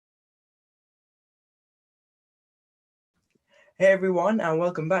Hey everyone, and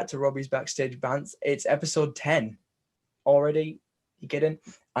welcome back to Robbie's Backstage Bants. It's episode 10 already. You kidding?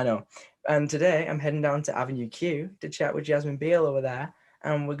 I know. And today I'm heading down to Avenue Q to chat with Jasmine Beale over there,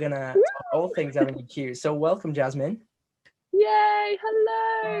 and we're gonna Woo! talk all things Avenue Q. So welcome, Jasmine. Yay!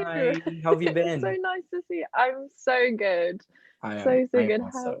 Hello. Hi. How have you It's so been? nice to see you. I'm so good. I am. So I am good. How?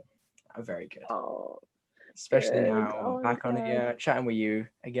 also very good. Oh, Especially good. now I'm Oh my back on God. here chatting with you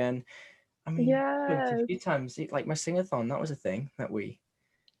again. I mean, a Yes. few times, like my sing-a-thon, that was a thing Oh my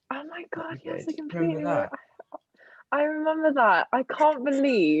that God. we Yes, did. I Remember completely. that? I remember that. I can't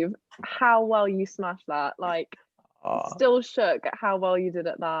believe how well you smashed that. Like, Oh, still shook at how well you did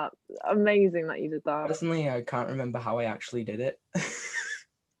at that. Amazing that you did that. personally, I can't remember how I actually did it.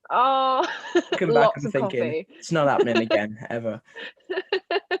 Oh, Looking back, lots I'm of thinking coffee. it's not happening again ever.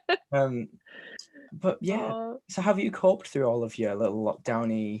 Um, but yeah. Oh. So have you coped through all of your little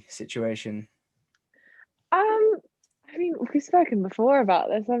lockdowny situation? Um, I mean, we've spoken before about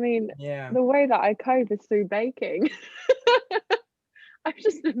this. I mean, Yeah. the way that I cope is through baking. I've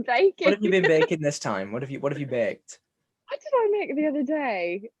just been What baking. have you been baking this time? What have you baked? What did I make the other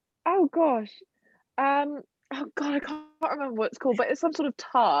day? Oh gosh. Um, oh God, I can't remember what it's called, but it's some sort of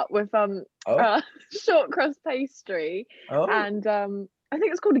tart with Oh, short crust pastry, oh, and I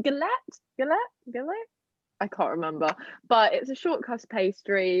think it's called a galette. Galette. I can't remember, but it's a short crust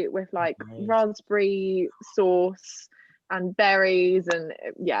pastry with like nice. raspberry sauce and berries, and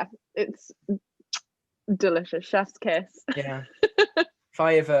yeah, it's delicious. Chef's kiss. Yeah. If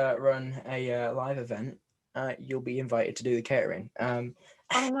I ever run a live event, you'll be invited to do the catering.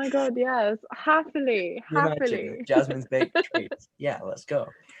 Oh my God, yes, happily, You imagine happily. Jasmine's baked treats. Yeah, let's go.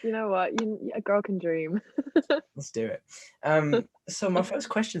 You know what? A girl can dream. Let's do it. So my first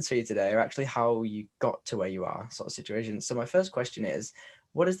questions for you today are actually how you got to where you are, sort of situation. So my first question is,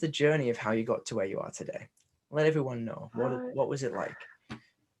 what is the journey of how you got to where you are today? Let everyone know. Uh, What was it like?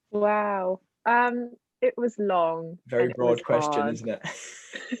 wow. It was long Very and it was broad question, hard. isn't it?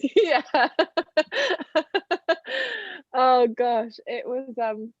 Yeah. Oh gosh,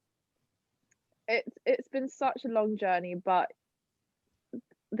 it's been such a long journey, but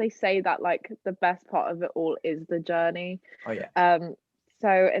they say that like the best part of it all is the journey. Oh yeah. Um,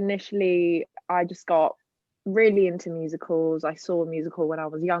 so initially I just got really into musicals. I saw a musical when I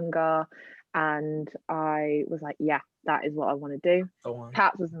was younger and I was like, yeah, that is what I want to do. Go on.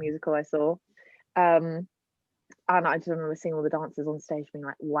 Cats was the musical I saw. Um, and I just remember seeing all the dancers on stage being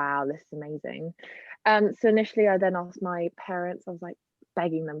like, wow, this is amazing. So initially I then asked my parents, I was like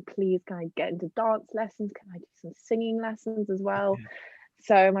begging them, please, can I get into dance lessons? Can I do some singing lessons as well?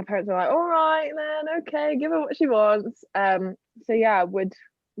 So my parents were like, all right then, okay, give her what she wants. So yeah, I would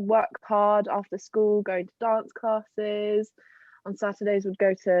work hard after school, going to dance classes. On Saturdays would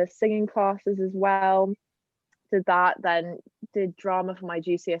go to singing classes as well. Did that, then did drama for my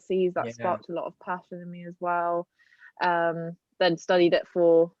GCSEs. That Yeah. sparked a lot of passion in me as well. Then studied it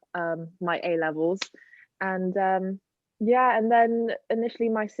for my A levels. And yeah, and then initially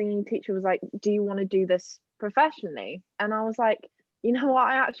my singing teacher was like, do you want to do this professionally? And I was like, you know what,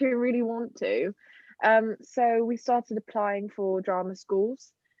 I actually really want to. So we started applying for drama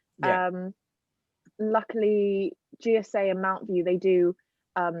schools. Yeah. Um, Luckily, GSA and Mount View, they do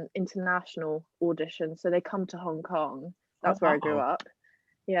international auditions. So they come to Hong Kong. Oh That's where I grew wow. up.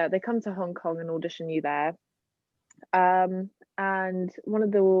 Yeah, they come to Hong Kong and audition you there. And one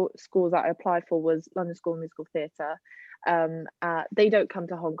of the schools that I applied for was London School of Musical Theatre. They don't come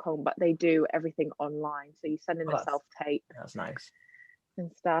to Hong Kong, but they do everything online. So you send in Oh, a self tape that's nice.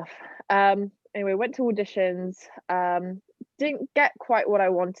 and stuff. Anyway, went to auditions. Didn't get quite what I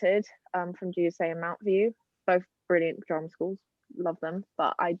wanted from GSA and Mount View, both brilliant drama schools, love them,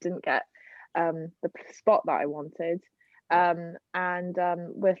 but I didn't get the spot that I wanted. Yeah. And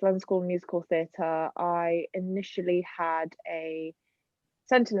with London School of Musical Theatre, I initially had a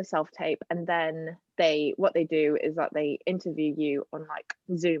sent in a self tape, and then what they do is that they interview you on like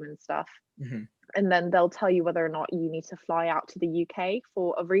Zoom and stuff, Hmm. and then they'll tell you whether or not you need to fly out to the UK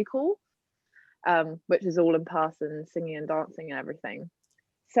for a recall, which is all in person, singing and dancing and everything.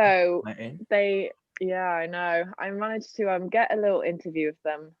 So Right in. they, yeah, I know. I managed to get a little interview with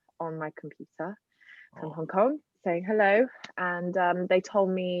them on my computer from Oh, Hong Kong, saying hello, and they told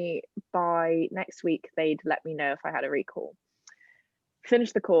me by next week they'd let me know if I had a recall.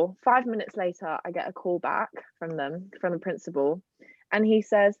 Finish the call. 5 minutes later, I get a call back from them, from the principal, and he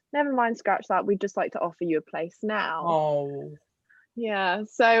says, "Never mind, scratch that. We'd just like to offer you a place now." oh, Yeah.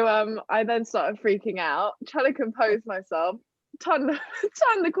 So I then started freaking out, trying to compose myself, turn the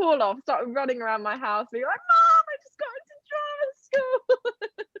turn the call off, started running around my house, being like, "Mom, I just got into drama school."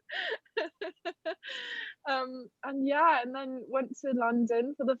 And yeah, and then went to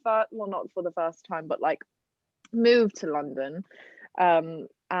London for the first, well, not for the first time, but like moved to London.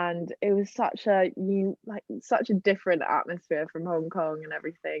 And it was such a you like such a different atmosphere from Hong Kong and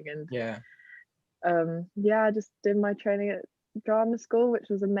everything. And Yeah. yeah, I just did my training at drama school, which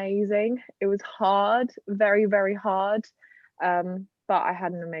was amazing. It was hard, very, very hard. But I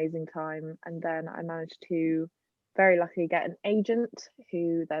had an amazing time. And then I managed to very luckily get an agent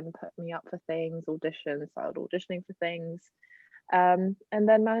who then put me up for things, auditions, started auditioning for things. And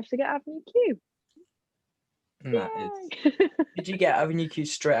then managed to get Avenue Q. And that is. Yay! Did you get Avenue Q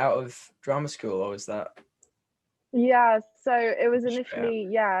straight out of drama school, or was that Yeah, so it was straight out? initially,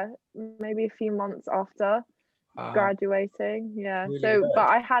 yeah, maybe a few months after graduating. Yeah. Really So, but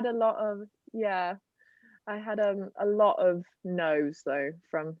good. I had a lot of, yeah, I had a lot of no's though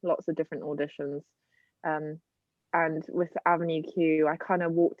from lots of different auditions. Um, and with Avenue Q, I kind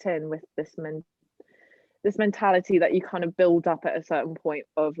of walked in with this mentality that you kind of build up at a certain point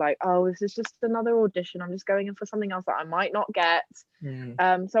of like, oh, this is just another audition. I'm just going in for something else that I might not get.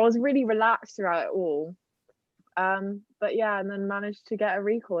 So I was really relaxed throughout it all. But yeah, and then managed to get a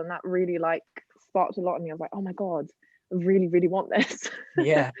recall, and that really like sparked a lot in me. I was like, oh my god, I really, really want this.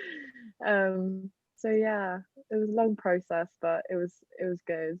 Yeah. So yeah, it was a long process, but it was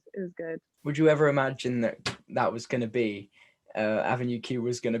good. It was good. Would you ever imagine that that was going to be Avenue Q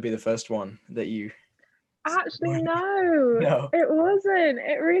was going to be the first one that you? Actually, no, No. it wasn't.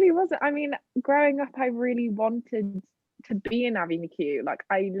 It really wasn't. I mean, growing up, I really wanted to be in Avenue Q. Like,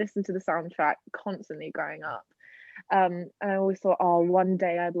 I listened to the soundtrack constantly growing up. And I always thought, oh, one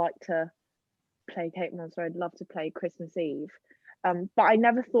day I'd like to play Kate Monster. I'd love to play Christmas Eve. But I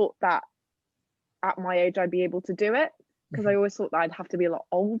never thought that at my age I'd be able to do it, because I always thought that I'd have to be a lot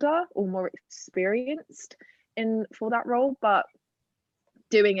older or more experienced in for that role. But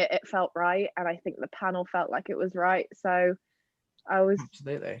doing it, it felt right, and I think the panel felt like it was right. So I was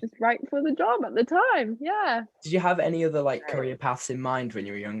Absolutely. just right for the job at the time. Yeah. Did you have any other like career paths in mind when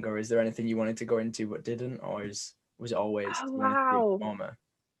you were younger? Is there anything you wanted to go into but didn't, or was it always Oh you wanted to be a wow. performer?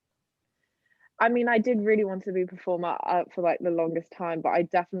 I mean, I did really want to be a performer for like the longest time, but I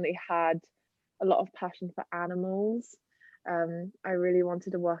definitely had a lot of passion for animals. I really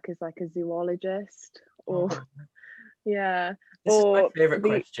wanted to work as like a zoologist, or Oh, yeah, this is my or favorite the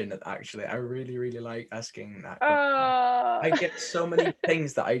question, actually. I really, really like asking that question. uh I get so many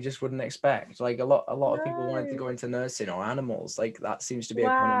things that I just wouldn't expect. Like a lot of people wanted to no, go into nursing or animals. Like that seems to be a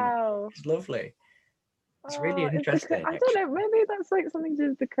common. wow. It's lovely. It's really It's the interesting, I don't actually. know, maybe that's like something to do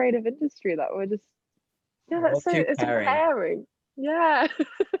with the creative industry that we're just, yeah, We're all that's so too it's caring. caring. Yeah.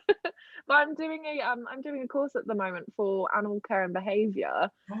 But I'm doing a course at the moment for animal care and behavior.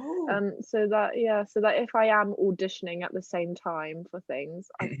 Oh. So that, yeah, so that if I am auditioning at the same time for things,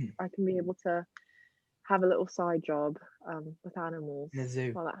 I can be able to have a little side job with animals In a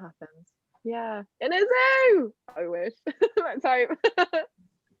zoo. while that happens. Yeah, in a zoo. I wish. Let's hope.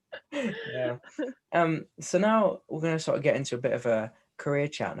 Yeah. So now we're going to sort of get into a bit of a career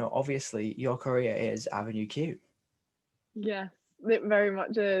chat. Now, obviously, your career is Avenue Q. Yes, it very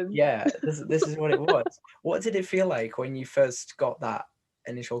much is. Yeah, this is what it was. What did it feel like when you first got that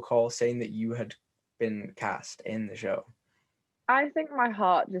initial call saying that you had been cast in the show? I think my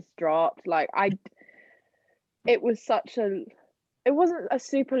heart just dropped. Like it was such a it wasn't a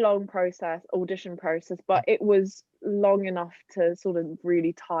super long audition process, but it was long enough to sort of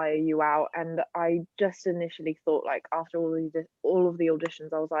really tire you out. And I just initially thought, like, after all of the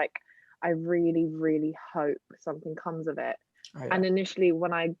auditions, I was like, I really, really hope something comes of it. Oh, yeah. And initially,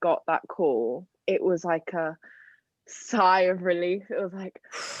 when I got that call, it was like a sigh of relief. It was like,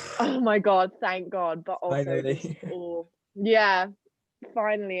 oh my god, thank god. But also just Finally. all, yeah,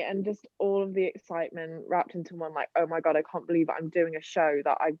 finally, and just all of the excitement wrapped into one, like, oh my god, I can't believe I'm doing a show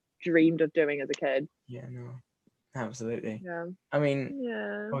that I dreamed of doing as a kid. Yeah, no, absolutely. Yeah. I mean,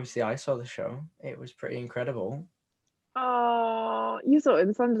 Yeah. obviously, I saw the show. It was pretty incredible. Oh, you saw it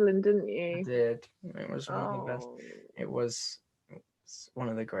in Sunderland, didn't I you? did. It was one of the best. Oh. It was one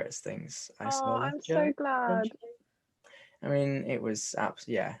of the greatest things I Oh, saw this I'm year. so glad. I mean, it was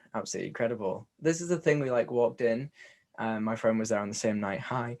absolutely incredible. This is the thing. We like walked in. My friend was there on the same night.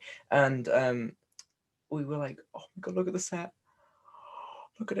 Hi, and we were like, "Oh my god, look at the set!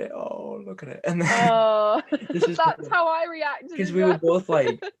 Look at it! Oh, look at it!" And then Oh, this is that's how I reacted because as we were well. both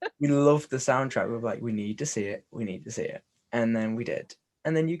like, we loved the soundtrack. We were like, we need to see it. We need to see it, and then we did.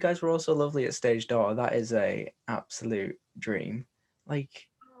 And then you guys were also lovely at Stage Door. That is a absolute dream. Like,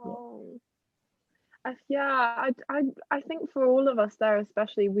 Oh. I think for all of us there,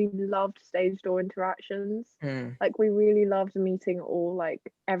 especially, we loved stage door interactions. Mm. Like we really loved meeting all like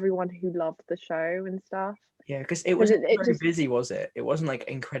everyone who loved the show and stuff. Yeah, because it Because wasn't it very just busy, was it? It wasn't like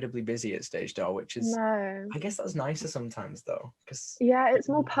incredibly busy at Stage Door, which is, no. I guess that's nicer sometimes though, because Yeah, it's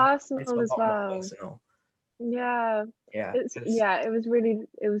more it's a personal as lot more well. personal. Yeah. Yeah, It's 'cause yeah, it was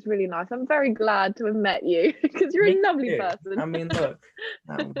really nice. I'm very glad to have met you because you're me a lovely too. person. I mean, look,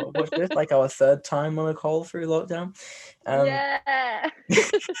 what's this, like our third time on a call through lockdown? Um, Yeah.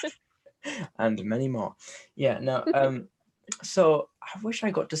 and many more. Yeah, no, so I wish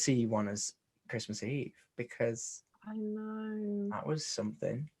I got to see one as Christmas Eve because I know. that was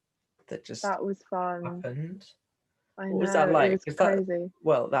something that just That was fun. happened. I What was that know. It like? was Is that, crazy.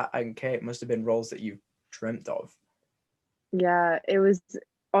 well, that and Kate must have been roles that you dreamt of. Yeah, it was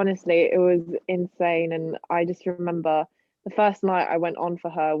honestly, it was insane. And I just remember the first night I went on for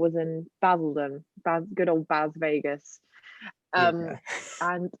her was in Basildon, good old Bas Vegas. Um, Yeah.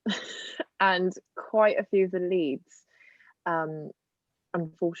 and and quite a few of the leads um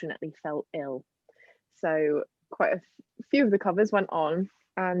unfortunately fell ill. So quite a few of the covers went on.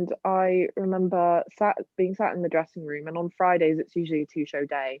 And I remember being sat in the dressing room, and on Fridays it's usually a two-show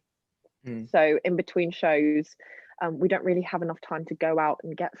day. Mm. So in between shows, we don't really have enough time to go out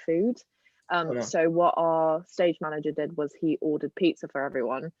and get food. Oh, no. So what our stage manager did was he ordered pizza for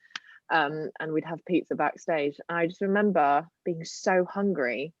everyone, and we'd have pizza backstage. And I just remember being so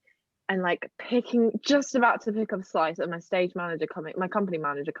hungry and like just about to pick up a slice, and my company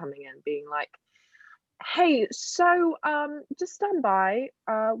manager coming in, being like, "Hey, so just stand by.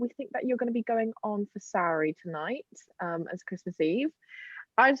 We think that you're going to be going on for Sari tonight, as Christmas Eve."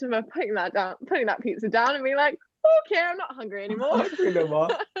 I just remember putting that pizza down and being like, "Okay, I'm not hungry anymore." You know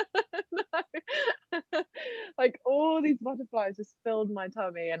what? No. Like all these butterflies just filled my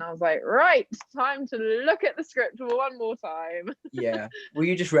tummy, and I was like, "Right, time to look at the script one more time." Yeah. Were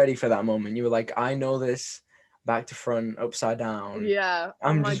you just ready for that moment? You were like, I know this back to front, upside down. Yeah. Oh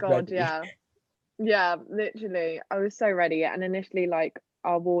I'm my just God. ready. Yeah. Yeah. Literally, I was so ready. And initially, like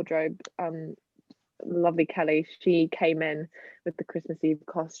our wardrobe, lovely Kelly, she came in with the Christmas Eve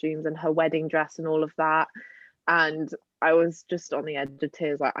costumes and her wedding dress and all of that. And I was just on the edge of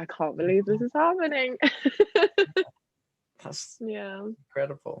tears, like, I can't believe this is happening. That's Yeah,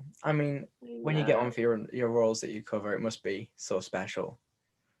 incredible. I mean, I when you get know. on for your roles that you cover, it must be so special.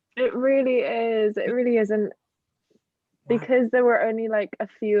 It really is. It really is. And Wow. because there were only like a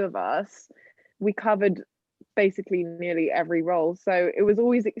few of us, we covered basically nearly every role. So it was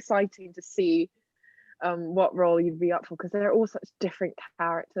always exciting to see what role you'd be up for, because they're all such different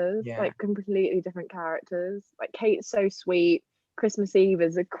characters, Yeah. like completely different characters. Like Kate's so sweet. Christmas Eve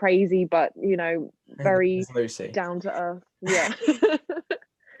is a crazy but And very there's Lucy. down to earth. Yeah.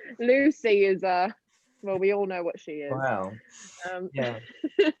 Lucy is well, we all know what she is. Wow. Um Yeah.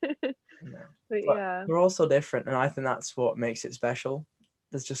 No. but But yeah. they're all so different, and I think that's what makes it special.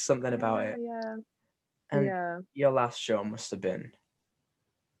 There's just something about Yeah, it. yeah, And yeah. your last show must have been.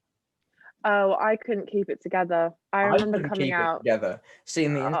 Oh, I couldn't keep it together. I I remember couldn't coming keep it out. together.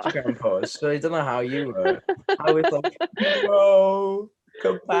 Seeing the uh, Instagram post, so I don't know how you were. I was like, no,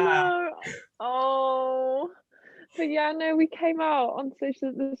 come back. no. Oh, but yeah, no, we came out on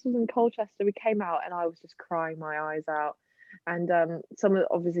social. This was in Colchester. We came out, and I was just crying my eyes out. And some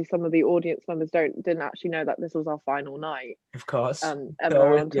of the audience members didn't actually know that this was our final night Of course, they're ever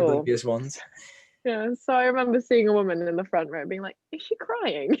always on the tour. oblivious ones. Yeah, so I remember seeing a woman in the front row being like, "Is she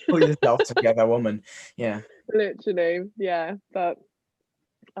crying?" Pull yourself together, woman. Yeah, Literally, yeah. But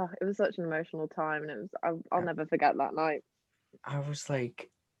it was such an emotional time, and I'll never forget that night. I was like,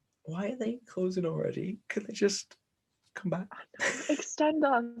 why are they closing already? Could they just come back? Extend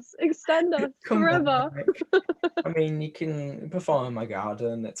us Come forever. back. I mean, you can perform in my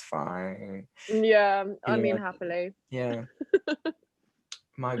garden. It's fine. Yeah, I You mean, know, happily. yeah.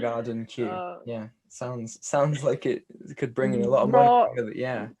 My garden queue. Uh, Yeah, sounds like it could bring in a lot of money Rob, together.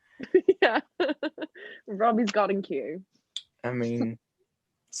 Yeah, yeah, Robbie's garden queue. I mean,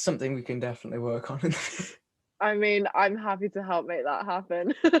 something we can definitely work on. I mean, I'm happy to help make that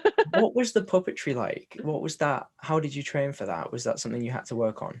happen. What was the puppetry like? What was that? How did you train for that? Was that something you had to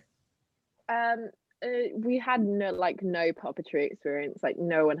work on? um, we had no puppetry experience. Like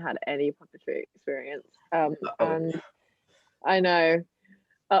no one had any puppetry experience. Oh, And I know,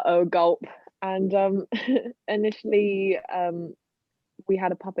 gulp. And initially, we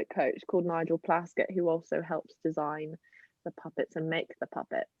had a puppet coach called Nigel Plaskett, who also helps design the puppets and make the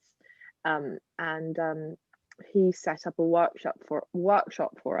puppets. And he set up a workshop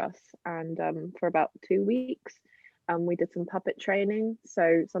for us, and for about 2 weeks, We did some puppet training.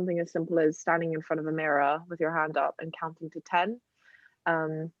 So something as simple as standing in front of a mirror with your hand up and counting to 10.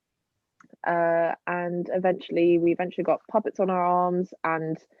 Um, and we eventually got puppets on our arms,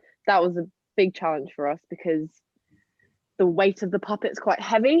 and that was a big challenge for us because the weight of the puppet's quite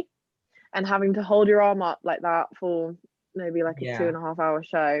heavy, and having to hold your arm up like that for maybe like a 2.5 hour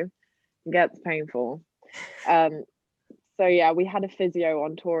show gets painful. So yeah, we had a physio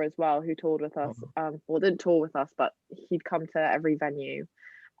on tour as well who toured with us. Well, didn't tour with us, but he'd come to every venue,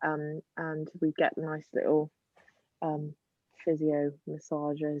 and we'd get nice little physio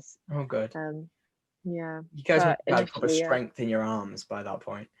massages. Oh, good. Yeah. You guys must have had proper strength in your arms by that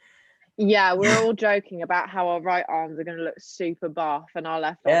point. Yeah, we're all joking about how our right arms are going to look super buff and our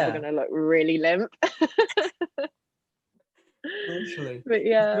left arms are going to look really limp. Literally. But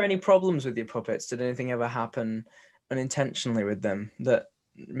yeah. Were there any problems with your puppets? Did anything ever happen unintentionally with them that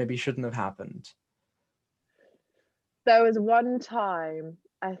maybe shouldn't have happened? There was one time,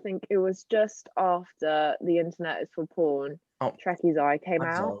 I think it was just after The Internet Is for Porn, Trekkie's eye came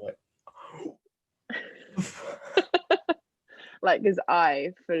out. Like his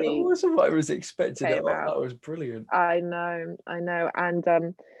eye fully. That wasn't what I was expecting. That was brilliant. I know.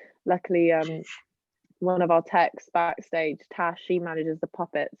 And luckily, one of our techs backstage, Tash, she manages the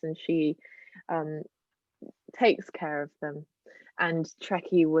puppets and she takes care of them. And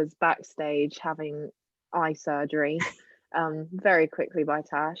Trekkie was backstage having eye surgery very quickly by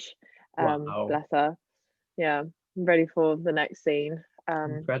Tash. Wow. Bless her. Yeah, ready for the next scene.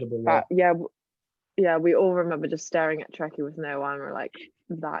 Incredible. But yeah, we all remember just staring at Trekkie with no eye and we're like,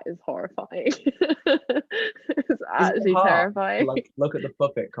 that is horrifying. It's actually terrifying. Like, look at the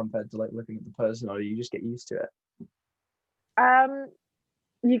puppet compared to like looking at the person, or you just get used to it?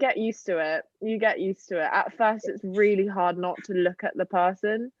 You get used to it. At first it's really hard not to look at the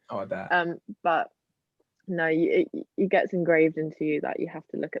person. Oh, I bet. But no, it gets engraved into you that you have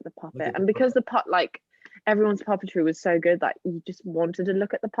to look at the puppet. And because the like everyone's puppetry was so good that you just wanted to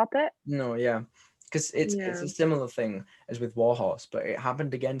look at the puppet. No, yeah. Because it's a similar thing as with Warhorse, but it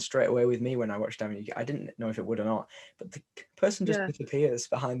happened again straight away with me when I watched Avenue Q. I didn't know if it would or not, but the person just disappears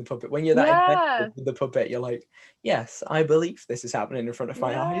behind the puppet. When you're that invested with the puppet, you're like, yes, I believe this is happening in front of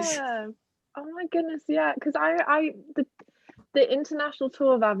my eyes. Oh my goodness, yeah. Because the international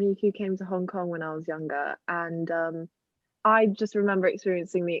tour of Avenue Q came to Hong Kong when I was younger, and I just remember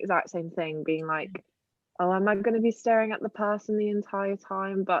experiencing the exact same thing, being like, oh, am I going to be staring at the person the entire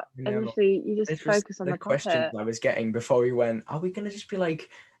time? But initially, you just focus on the questions puppet. I was getting before we went, are we going to just be like,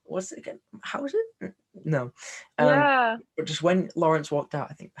 what's it again? How is it? No. But just when Lawrence walked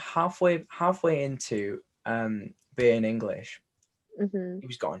out, I think halfway into being English, he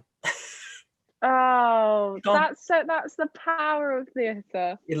was gone. Oh, that's the power of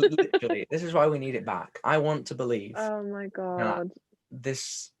theatre. Literally, this is why we need it back. I want to believe. Oh my God.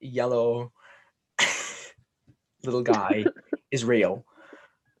 This yellow little guy is real.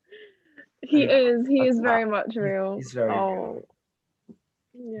 He is very much real. He's very real.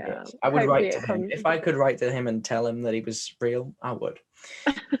 Yeah. Yes. I would write to him. If I could write to him and tell him that he was real, I would.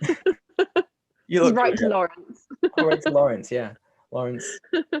 You write to Lawrence. I write to Lawrence, yeah. Lawrence.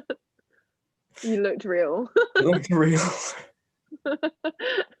 You looked real. You looked real. I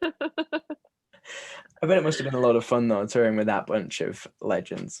bet it must have been a lot of fun though, touring with that bunch of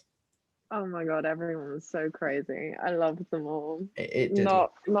legends. Oh my God, everyone was so crazy. I loved them all. It did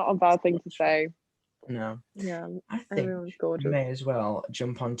not a bad thing to say. No. Yeah. I think we may as well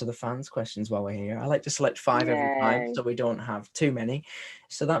jump on to the fans' questions while we're here. I like to select 5 every time so we don't have too many.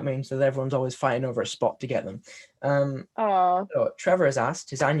 So that means that everyone's always fighting over a spot to get them. So Trevor has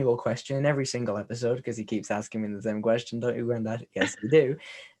asked his annual question in every single episode because he keeps asking me the same question, don't you, Grandad? Yes, you do.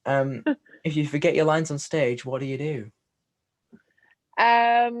 If you forget your lines on stage, what do you do?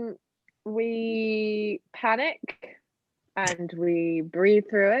 We panic and we breathe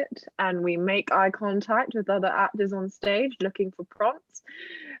through it and we make eye contact with other actors on stage looking for prompts.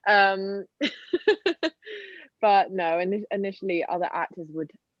 But no, initially other actors would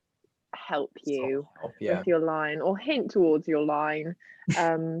help you with your line or hint towards your line.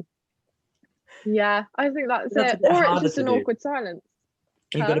 Yeah, I think that's it. Or it's just an awkward silence.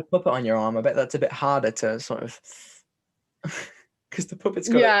 You've got a puppet on your arm. I bet that's a bit harder to sort of... Because the puppet's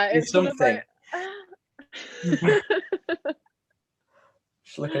got to do something.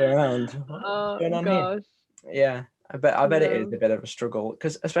 Just looking around. What's going on here? Yeah, I bet it is a bit of a struggle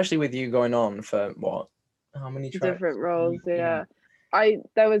because especially with you going on for how many tracks? Different roles, yeah.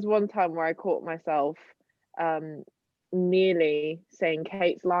 There was one time where I caught myself nearly saying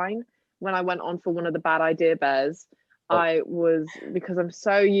Kate's line when I went on for one of the Bad Idea Bears. I was, because I'm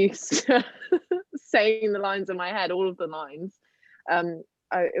so used to saying the lines in my head, all of the lines.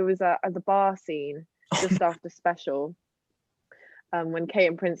 It was at the bar scene just after special. When Kate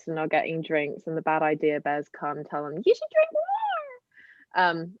and Princeton are getting drinks and the bad idea bears come tell them you should drink more.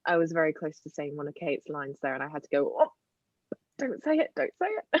 I was very close to saying one of Kate's lines there, and I had to go, oh, don't say it.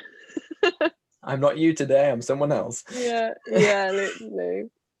 I'm not you today, I'm someone else. Yeah, literally.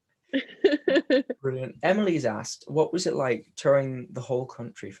 Brilliant. Emily's asked, what was it like touring the whole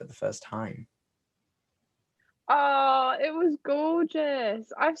country for the first time? Oh, it was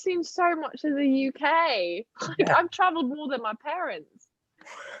gorgeous. I've seen so much of the UK. Yeah. I've traveled more than my parents.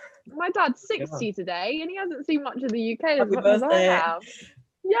 My dad's 60 today, and he hasn't seen much of the UK as much as I have.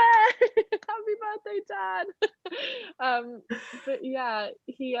 Yeah, happy birthday, Dad. But yeah,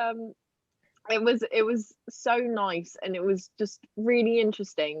 he it was so nice, and it was just really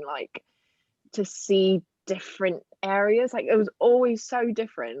interesting, like, to see different areas. Like, it was always so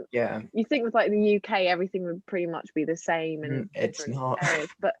different. Yeah, you think with like the UK everything would pretty much be the same in it's not areas,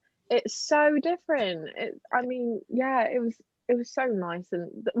 but it's so different. It was so nice,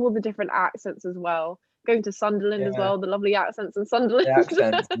 and all the different accents as well. Going to Sunderland as well, the lovely accents in Sunderland. The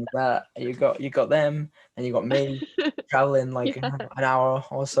accents and that you got them, and you got me traveling like an hour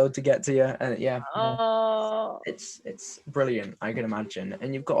or so to get to you, and it's brilliant. I can imagine,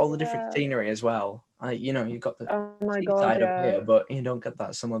 and you've got all the different scenery as well. You've got the side up here, but you don't get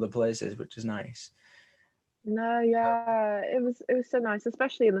that some other places, which is nice. No, yeah, it was so nice,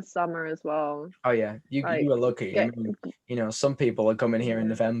 especially in the summer as well. Oh yeah, you were lucky. I mean, some people are coming here in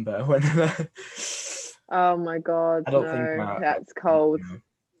November when. Oh my God! I don't think that's cold.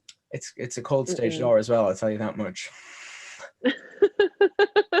 It's a cold stage door as well. I'll tell you that much.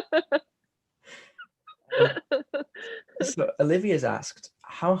 So Olivia's asked,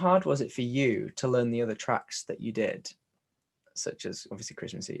 how hard was it for you to learn the other tracks that you did, such as obviously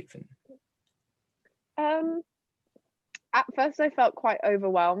Christmas Eve? At first I felt quite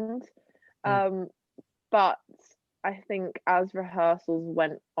overwhelmed, but I think as rehearsals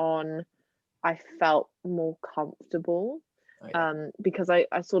went on, I felt more comfortable, because I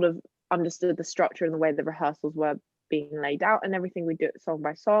sort of understood the structure and the way the rehearsals were being laid out and everything. We do it song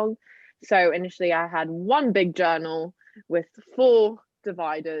by song. So initially I had one big journal with 4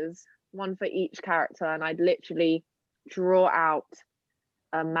 dividers, one for each character, and I'd literally draw out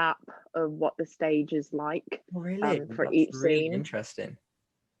a map of what the stage is like. Really? For That's each really scene. Interesting.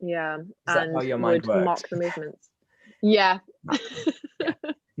 Yeah. Is that how your mind works? Mark the movements. Yeah.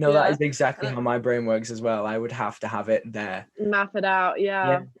 No, that is exactly how my brain works as well. I would have to have it there. Map it out,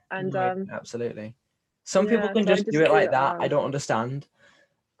 yeah. And absolutely. Some people can just do it like that. I don't understand.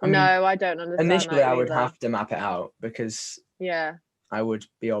 I don't understand. Initially, I would have to map it out because I would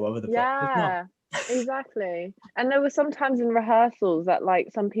be all over the place. Yeah, exactly. And there were some times in rehearsals that like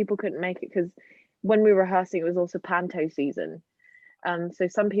some people couldn't make it because when we were rehearsing, it was also panto season. So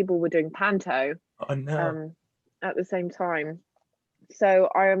some people were doing panto. Oh no. At the same time. So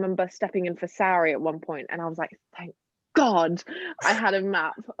I remember stepping in for Sari at one point, and I was like, thank God I had a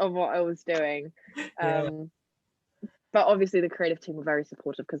map of what I was doing. But obviously the creative team were very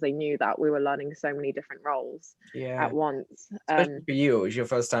supportive because they knew that we were learning so many different roles at once. Especially for you, it was your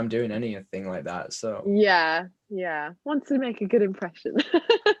first time doing anything like that. So yeah. Want to make a good impression.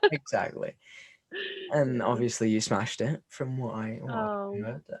 Exactly. And obviously you smashed it from what I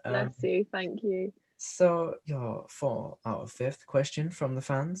heard. Bless you. Thank you. So your 4 out of 5th question from the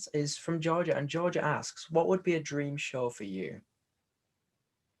fans is from Georgia, and Georgia asks, what would be a dream show for you?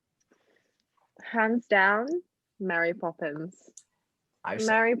 Hands down, Mary Poppins.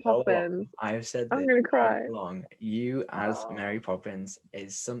 Mary Poppins. I've said I'm gonna cry. Long. You as Mary Poppins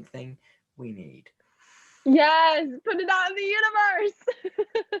is something we need. Yes, put it out in the universe.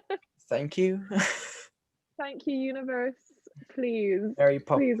 Thank you. Thank you, universe. Please. Mary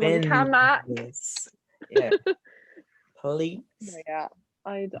Poppins. Please, Kamak. Yeah. Please. Yeah.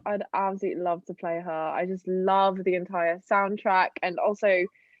 I'd absolutely love to play her. I just love the entire soundtrack, and also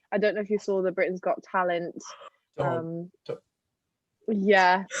I don't know if you saw the Britain's Got Talent.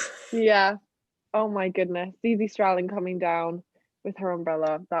 Yeah. Oh my goodness. Zizi Stradlin coming down with her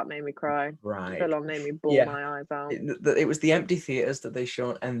umbrella, that made me cry. Right. Full on made me bawl my eyes out. It was the empty theaters that they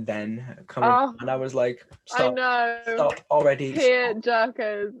showed, and then coming, and I was like, stop, I know. Stop already. Tear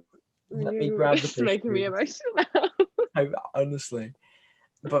jerkers. Let me grab the tissue. Making me emotional. Honestly.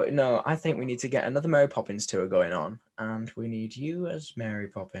 But no, I think we need to get another Mary Poppins tour going on, and we need you as Mary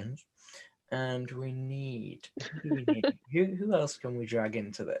Poppins, and we need who else can we drag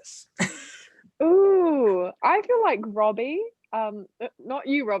into this? Ooh, I feel like Robbie. Not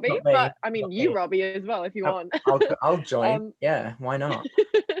you, Robbie, Not me, but I mean you, Robbie, as well if you want. I'll join. Yeah, why not?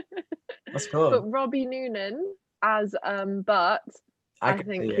 Let's But go. Robbie Noonan as Bert, I can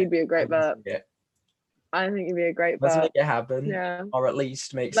think see he'd it. be a I great can Bert. see it. I think he'd be a great Let's Bert. make it happen, Yeah, or at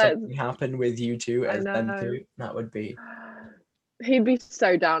least make let's. something happen with you two I as them know. two. That would be. He'd be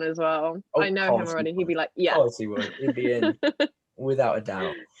so down as well. Oh, I of know him course he already. He'd would. be like, Of yes. course he would. He'd be in without a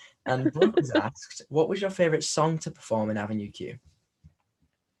doubt. And Brooke has asked, what was your favorite song to perform in Avenue Q?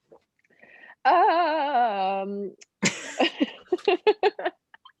 Um,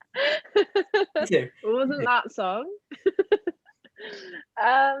 Me too. wasn't that song?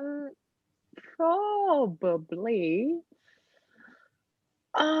 um, Probably.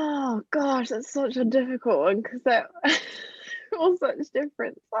 Oh gosh, that's such a difficult one because they're all such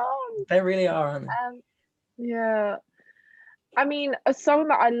different songs. They really are, aren't they? Yeah. I mean, a song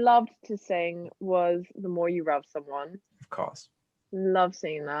that I loved to sing was "The More You Love Someone." Of course. Love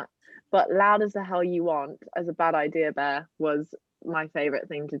singing that. But "Loud as the Hell You Want" as a Bad Idea Bear was my favorite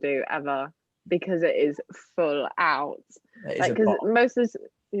thing to do ever because it is full out. It is Like, a because bop. most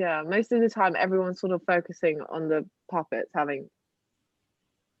of the time everyone's sort of focusing on the puppets having,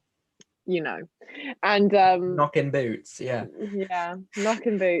 and Knocking boots, yeah. yeah,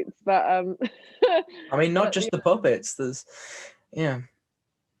 knocking boots. But I mean, not but just the puppets. There's, yeah.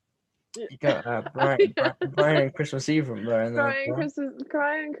 You got Brian and Christmas Eve from there, and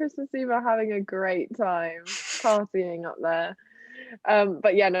Crying and Christmas Eve are having a great time partying up there.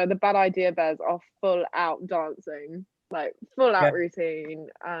 But yeah, no, the Bad Idea Bears are full out dancing, like full out routine,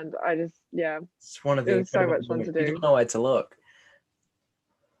 and I just it's one of it the was so incredible much fun to moments. You do. don't know where to look.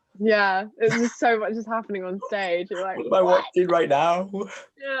 Yeah, it was so much is happening on stage. You're like, What am I watching right now?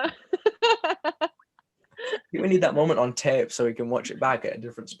 yeah. We need that moment on tape so we can watch it back at a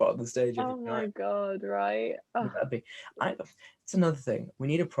different spot on the stage. Oh my god, right? Oh. That'd be. It's another thing. We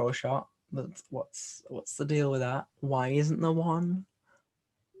need a pro shot. But what's the deal with that? Why isn't there one?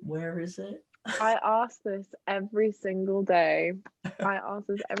 Where is it? I ask this every single day.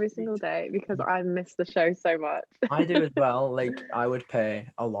 Because I miss the show so much. I do as well. Like, I would pay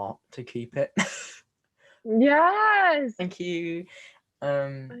a lot to keep it. Yes. Thank you.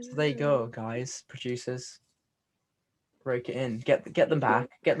 So there you go, guys, producers. Break it in. Get them back.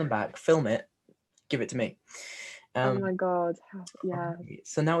 Get them back. Film it. Give it to me. Oh my god. Yeah.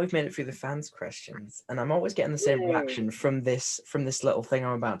 So now we've made it through the fans' questions, and I'm always getting the same reaction from this little thing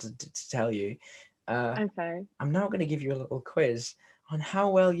I'm about to tell you. Okay. I'm now going to give you a little quiz on how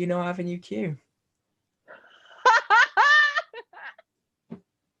well you know Avenue Q.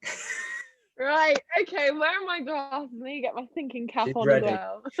 Right. Okay. Where are my glasses? Let me get my thinking cap She's on ready. as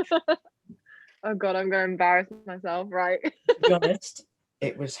well. Oh god, I'm going to embarrass myself. Right. To be honest,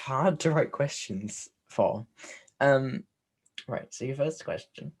 it was hard to write questions for. Right. So your first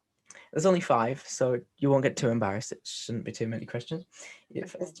question. There's only 5, so you won't get too embarrassed. It shouldn't be too many questions. Your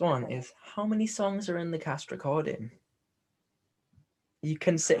first one is, how many songs are in the cast recording? You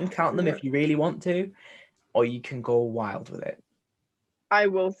can sit and count them if you really want to, or you can go wild with it. I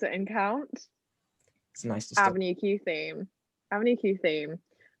will sit and count. It's nice to start. Avenue Q theme.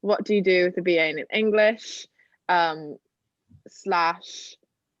 What do you do with the BA in English? Slash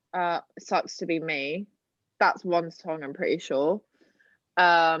Sucks to Be Me. That's one song, I'm pretty sure.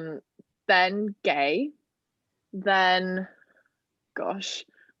 Then Gay. Then, gosh,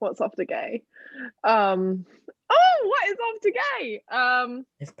 what's after Gay? What is after Gay?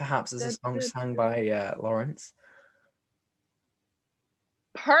 If perhaps there's a song sung by Lawrence.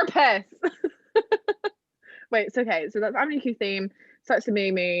 Purpose. Wait, it's okay. So that's Avenue Q theme. Sucks to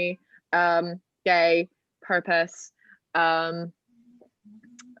Be Me. Gay. Purpose.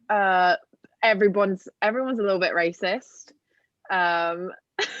 Everyone's a little bit racist.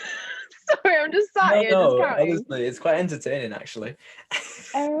 Sorry, I'm just sat here just counting. Honestly, it's quite entertaining actually.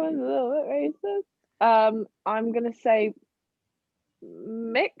 Everyone's a little bit racist. I'm gonna say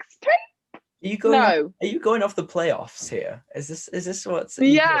mixtape. Are you going off the playoffs here? Is this what's?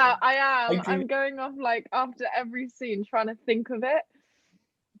 Yeah, I am. I'm going off like after every scene, trying to think of it.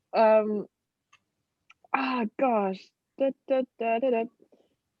 Gosh.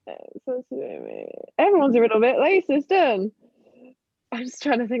 Everyone's a little bit racist, then. I'm just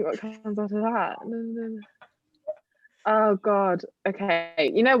trying to think what comes after that. Oh god.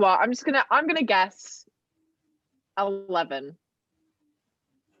 Okay. You know what? I'm gonna guess 11.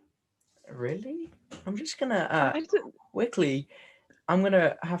 Really? I'm just gonna quickly. I'm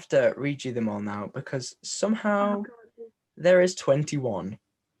gonna have to read you them all now because somehow there is 21.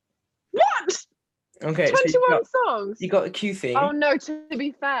 What? Okay. 21 songs. You got the Q theme. Oh no! To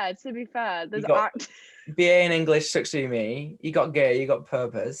be fair, there's BA in English, Sucks to Be Me. You got Gay. You got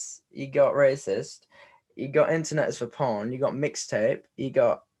Purpose. You got Racist. You got Internet is for Porn. You got Mixtape. You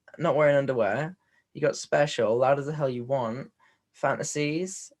got Not Wearing Underwear. You got Special, Loud as the Hell You Want,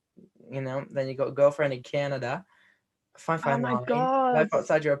 Fantasies, then you got Girlfriend in Canada, Fine Oh Fine my Line, God. Life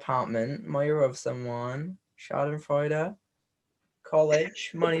Outside Your Apartment, Moira of Someone, Schadenfreude,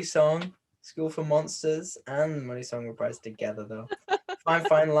 College, Money Song, School for Monsters, and Money Song reprised together though. Fine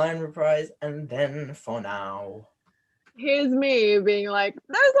Fine Line reprise, and then For Now. Here's me being like,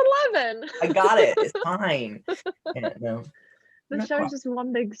 there's 11. I got it. It's fine. Yeah, no. The Not show's quite. just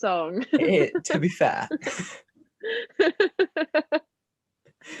one big song. To be fair.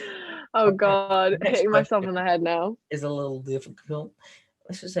 Oh Okay, God, next hitting myself question on the head now. is a little difficult.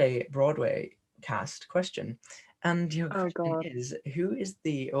 This is a Broadway cast question. And your Oh question God. is, who is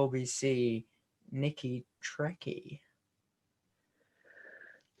the OBC Nikki Trekkie?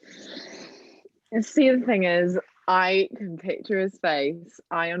 See, the thing is, I can picture his face.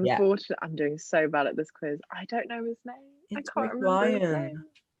 I'm Yeah, doing so bad at this quiz. I don't know his name. I it's can't Rick remember his Ryan. name.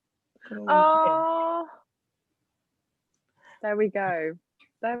 Good old Rick. Oh, there we go.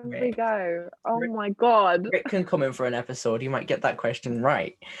 There we Rick. go. Oh Rick. my God. Rick can come in for an episode. You might get that question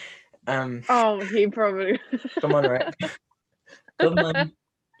right. Oh, he probably. Come on, Rick. Come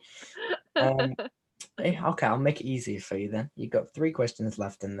on. Okay, I'll make it easy for you then. You've got 3 questions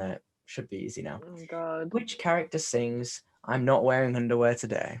left in there. Should be easy now. Oh God. Which character sings I'm Not Wearing Underwear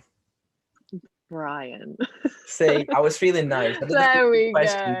Today? Brian. See, I was feeling nice. I did There we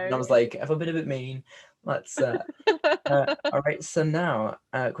questions and I go. was like, I've a bit mean. Let's all right, so now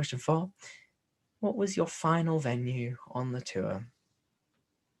question 4. What was your final venue on the tour?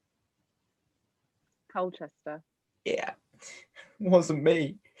 Colchester. Yeah, wasn't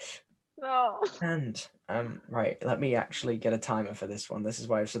me. Oh. And right, let me actually get a timer for this one. This is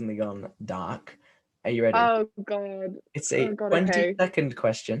why I've suddenly gone dark. Are you ready? Oh God. It's a Oh God. 20-second Okay.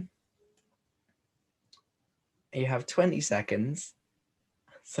 question. You have 20 seconds.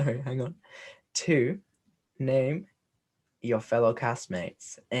 Sorry, hang on. To name your fellow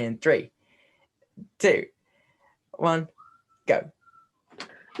castmates. In 3, 2, 1, go.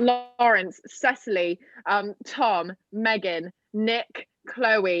 Lawrence, Cecily, Tom, Megan, Nick,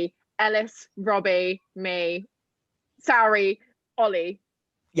 Chloe, Ellis, Robbie, me, Sari, Ollie.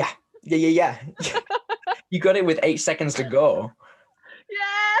 Yeah. You got it with 8 seconds to go.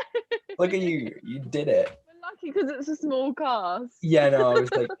 Yeah. Look at you. You did it. We're lucky because it's a small cast. Yeah, no, I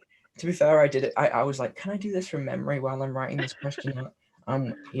was like, to be fair, I did it. I was like, can I do this from memory while I'm writing this question?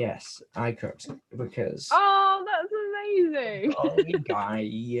 Yes, I could because Oh, that's amazing. oh, you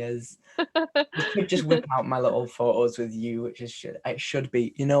guys. I could just whip out my little photos with you, which is it should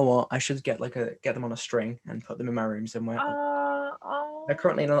be. You know what? I should get them on a string and put them in my room somewhere. They're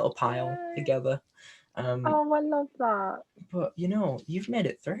currently in a little pile okay. together. Oh, I love that. But you've made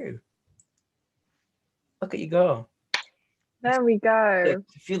it through. Look at you go. There we go.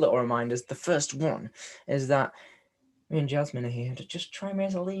 A few little reminders. The first one is that me and Jasmine are here to just try and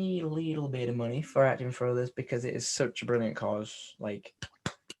raise a little bit of money for Acting for Others because it is such a brilliant cause. Like,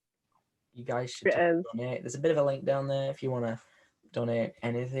 you guys should donate. There's a bit of a link down there if you want to donate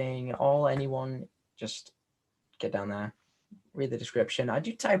anything, anyone, just get down there, read the description. I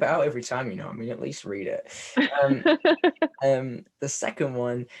do type it out every time, I mean, at least read it. The second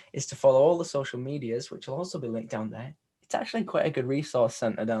one is to follow all the social medias, which will also be linked down there. It's actually quite a good resource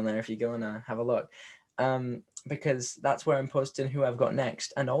center down there if you go and have a look, because that's where I'm posting who I've got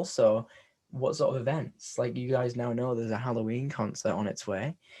next and also what sort of events. Like, you guys now know there's a Halloween concert on its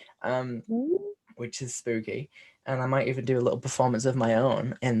way, which is spooky, and I might even do a little performance of my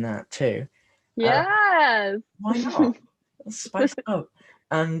own in that too. Yes. Why not? Spice it up.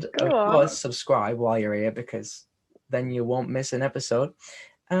 And of course, subscribe while you're here because then you won't miss an episode.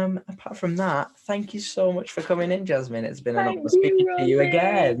 Apart from that, thank you so much for coming in, Jasmine. It's been an honor speaking to you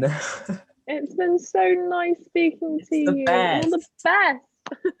again. It's been so nice speaking to you. Best. You're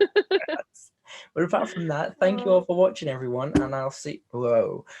the best. But apart from that, thank you all for watching, everyone, and I'll see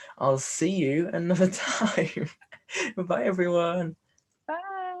you another time. Bye, everyone.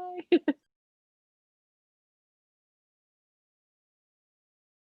 Bye.